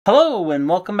Hello and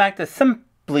welcome back to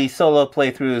Simply Solo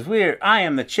Playthroughs, I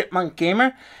am the Chipmunk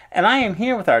Gamer, and I am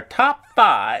here with our top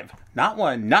 5, not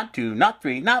 1, not 2, not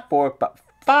 3, not 4, but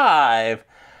 5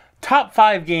 top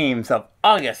 5 games of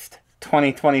August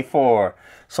 2024.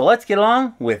 So let's get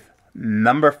along with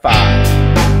number 5.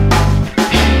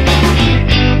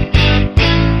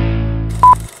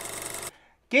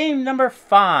 Game number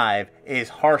 5 is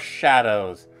Harsh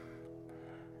Shadows.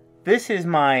 This is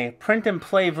my print and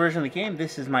play version of the game.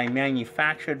 This is my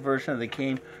manufactured version of the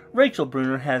game. Rachel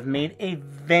Bruner has made a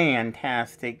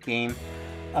fantastic game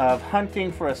of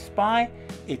hunting for a spy.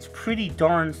 It's pretty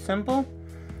darn simple.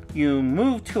 You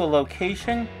move to a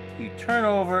location, you turn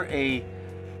over a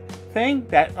thing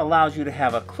that allows you to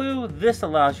have a clue. This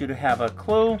allows you to have a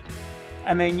clue.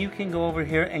 And then you can go over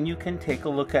here and you can take a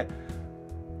look at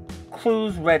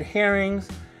clues, red herrings.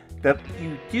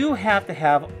 You do have to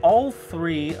have all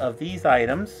 3 of these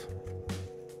items,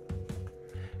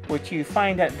 which you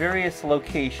find at various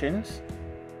locations,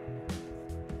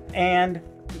 and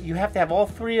you have to have all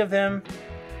 3 of them,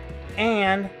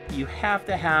 and you have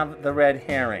to have the red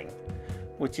herring,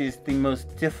 which is the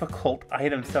most difficult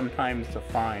item sometimes to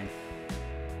find.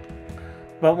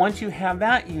 But once you have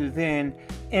that, you then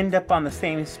end up on the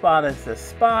same spot as the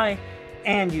spy,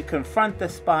 and you confront the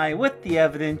spy with the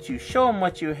evidence, you show him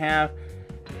what you have,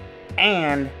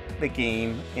 and the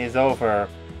game is over.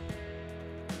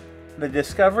 The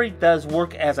discovery does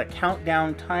work as a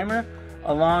countdown timer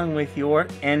along with your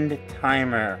end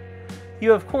timer.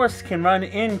 You of course can run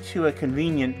into a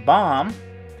convenient bomb,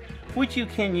 which you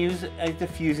can use a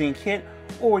diffusing kit,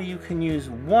 or you can use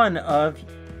one of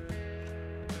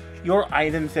your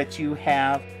items that you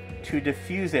have to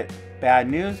defuse it. Bad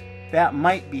news, that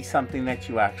might be something that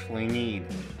you actually need.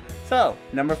 So,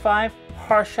 number 5,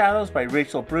 Harsh Shadows by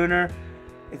Rachel Bruner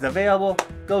is available.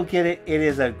 Go get it. It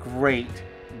is a great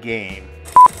game.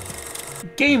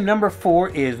 Game number 4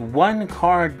 is One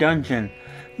Card Dungeon.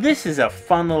 This is a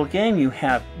fun little game. You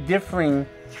have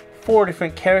 4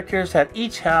 different characters that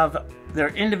each have their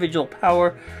individual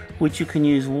power, which you can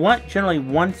use generally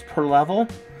once per level.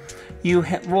 You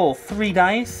roll 3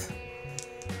 dice.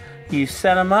 You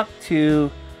set them up to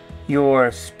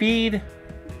your speed,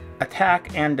 attack,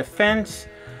 and defense.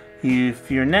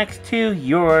 If you're next to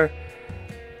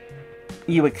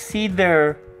you exceed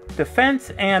their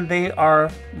defense and they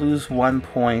lose 1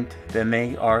 point, then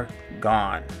they are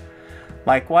gone.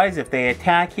 Likewise, if they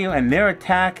attack you and their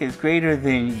attack is greater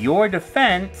than your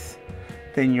defense,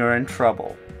 then you're in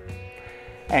trouble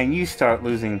and you start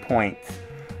losing points.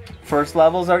 First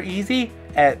levels are easy.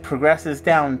 It progresses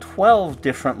down 12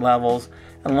 different levels.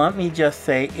 And let me just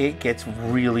say, it gets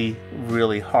really,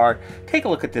 really hard. Take a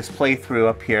look at this playthrough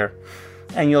up here,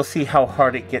 and you'll see how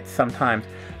hard it gets sometimes.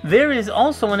 There is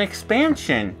also an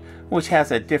expansion, which has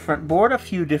a different board, a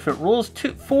few different rules,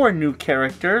 4 new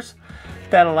characters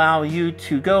that allow you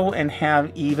to go and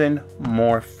have even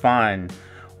more fun.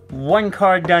 One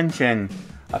Card Dungeon,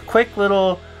 a quick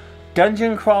little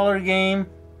dungeon crawler game,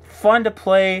 fun to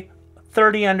play,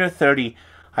 30 under 30.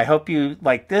 I hope you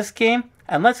like this game.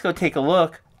 And let's go take a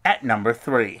look at number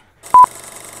 3.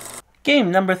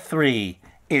 Game number 3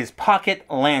 is Pocket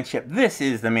Landship. This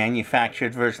is the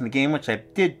manufactured version of the game, which I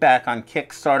did back on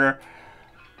Kickstarter.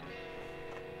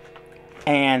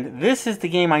 And this is the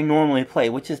game I normally play,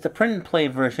 which is the print and play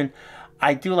version.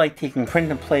 I do like taking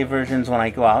print and play versions when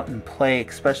I go out and play,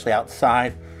 especially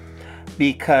outside,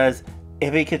 because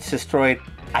if it gets destroyed,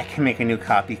 I can make a new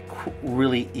copy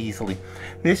really easily.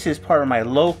 This is part of my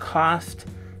low-cost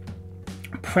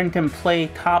print and play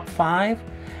top 5,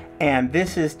 and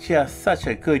this is just such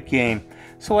a good game.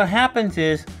 So what happens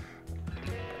is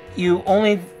you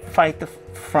only fight the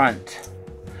front.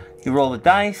 You roll the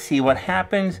dice, see what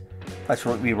happens. Let's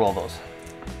re-roll those.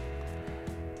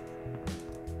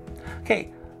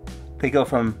 Okay, they go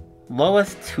from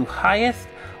lowest to highest.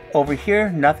 Over here,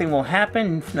 nothing will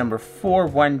happen. Number 4,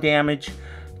 1 damage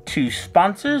to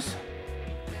sponsors,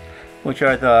 which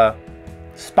are the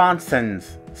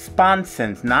sponsons.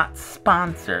 Sponsons, not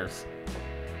sponsors.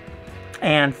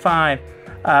 And 5,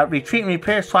 retreat and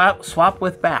repair, swap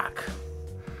with back.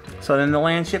 So then the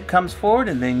landship comes forward,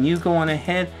 and then you go on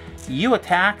ahead, you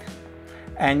attack,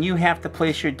 and you have to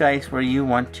place your dice where you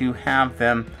want to have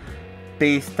them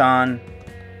based on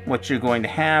what you're going to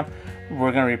have.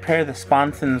 We're going to repair the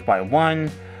sponsons by 1.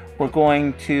 We're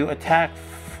going to attack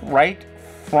right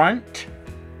front.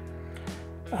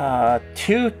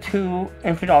 2 to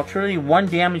infantry artillery, 1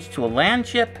 damage to a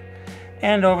landship,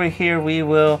 and over here we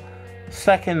will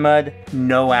second mud,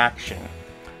 no action.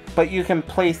 But you can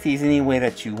place these any way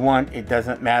that you want. It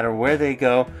doesn't matter where they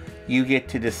go. You get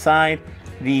to decide.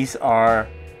 These are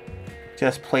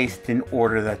just placed in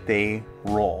order that they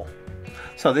roll.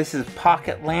 So this is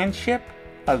Pocket Landship,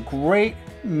 a great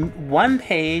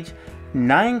one-page,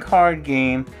 9-card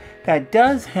game that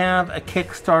does have a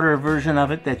Kickstarter version of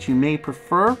it that you may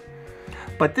prefer.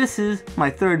 But this is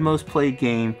my third most played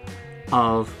game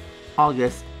of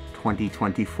August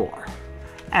 2024.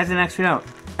 As an extra note,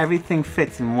 everything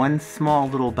fits in one small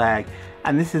little bag.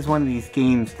 And this is one of these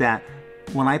games that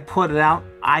when I put it out,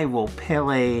 I will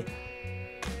play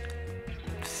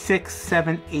 6,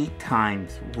 7, 8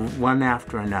 times, one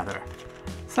after another.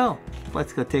 So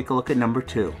let's go take a look at number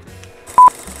 2.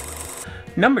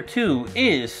 Number 2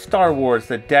 is Star Wars: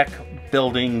 The Deck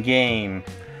Building Game.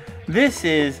 This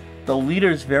is the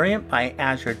Leaders variant by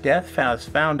Azure Death, as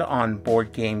found on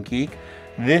Board Game Geek.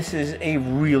 This is a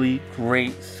really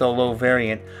great solo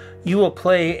variant. You will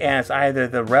play as either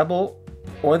the Rebel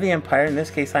or the Empire. In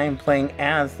this case, I am playing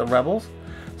as the Rebels.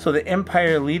 So the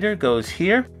Empire leader goes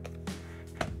here.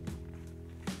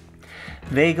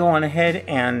 They go on ahead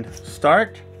and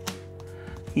start.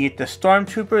 You get the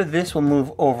Stormtrooper. This will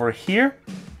move over here.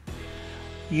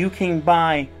 You can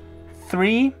buy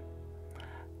 3.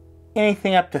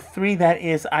 Anything up to 3 that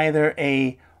is either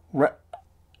a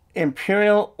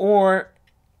Imperial or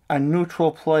a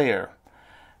neutral player.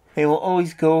 They will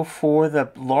always go for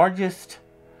the largest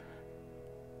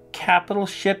capital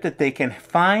ship that they can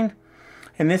find.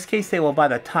 In this case, they will buy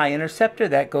the TIE Interceptor.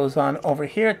 That goes on over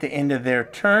here at the end of their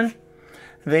turn.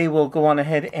 They will go on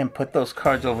ahead and put those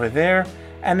cards over there.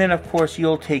 And then, of course,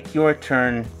 you'll take your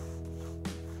turn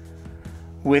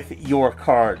with your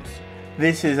cards.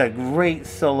 This is a great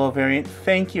solo variant.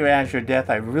 Thank you, Azure Death.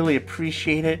 I really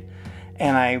appreciate it.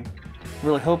 And I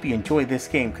really hope you enjoy this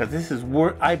game, because this is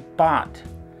where I bought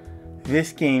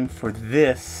this game for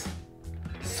this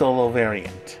solo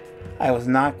variant. I was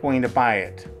not going to buy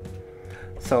it.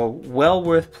 So well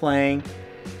worth playing,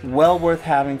 well worth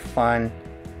having fun.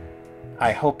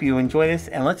 I hope you enjoy this,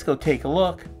 and let's go take a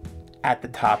look at the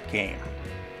top game.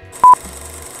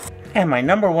 And my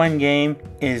number 1 game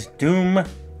is Doom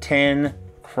 10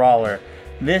 Crawler.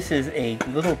 This is a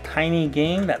little tiny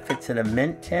game that fits in a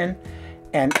mint tin,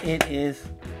 and it is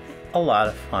a lot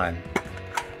of fun.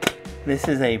 This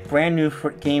is a brand new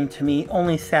game to me,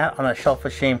 only sat on a shelf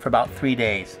of shame for about 3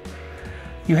 days.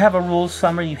 You have a rules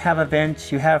summary, you have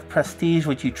events, you have prestige,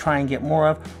 which you try and get more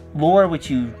of, lore, which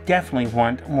you definitely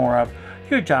want more of.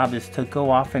 Your job is to go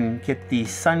off and get the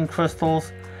sun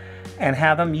crystals and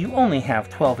have them. You only have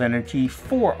 12 energy,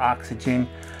 4 oxygen,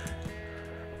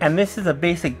 and this is a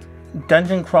basic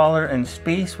dungeon crawler in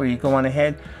space where you go on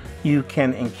ahead. You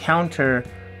can encounter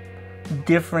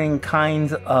differing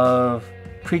kinds of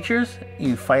creatures.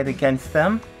 You fight against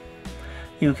them.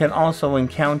 You can also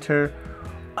encounter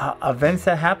events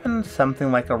that happen,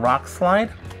 something like a rock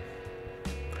slide.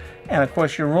 And of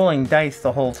course, you're rolling dice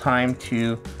the whole time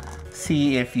to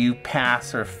see if you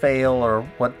pass or fail or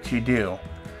what you do.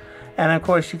 And of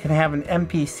course, you can have an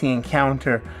NPC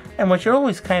encounter. And what you're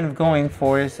always kind of going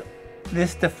for is,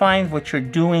 this defines what you're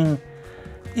doing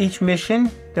each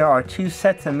mission. There are 2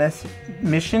 sets of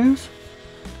missions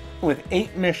with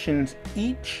 8 missions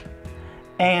each.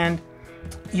 And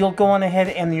you'll go on ahead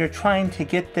and you're trying to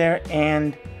get there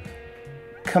and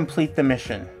complete the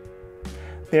mission.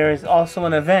 There is also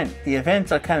an event. The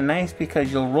events are kind of nice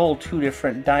because you'll roll 2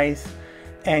 different dice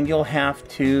and you'll have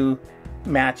to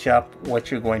match up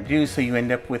what you're going to do, so you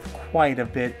end up with quite a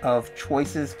bit of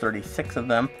choices, 36 of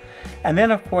them. And then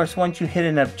of course, once you hit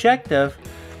an objective,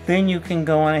 then you can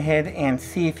go on ahead and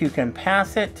see if you can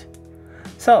pass it.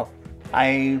 So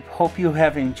I hope you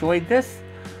have enjoyed this.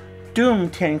 Doom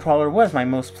 10 Crawler was my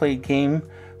most played game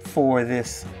for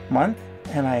this month,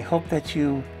 and I hope that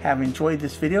you have enjoyed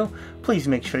this video. Please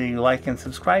make sure you like and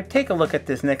subscribe. Take a look at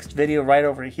this next video right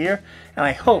over here, and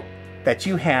I hope that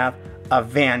you have a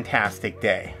fantastic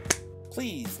day.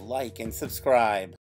 Please like and subscribe.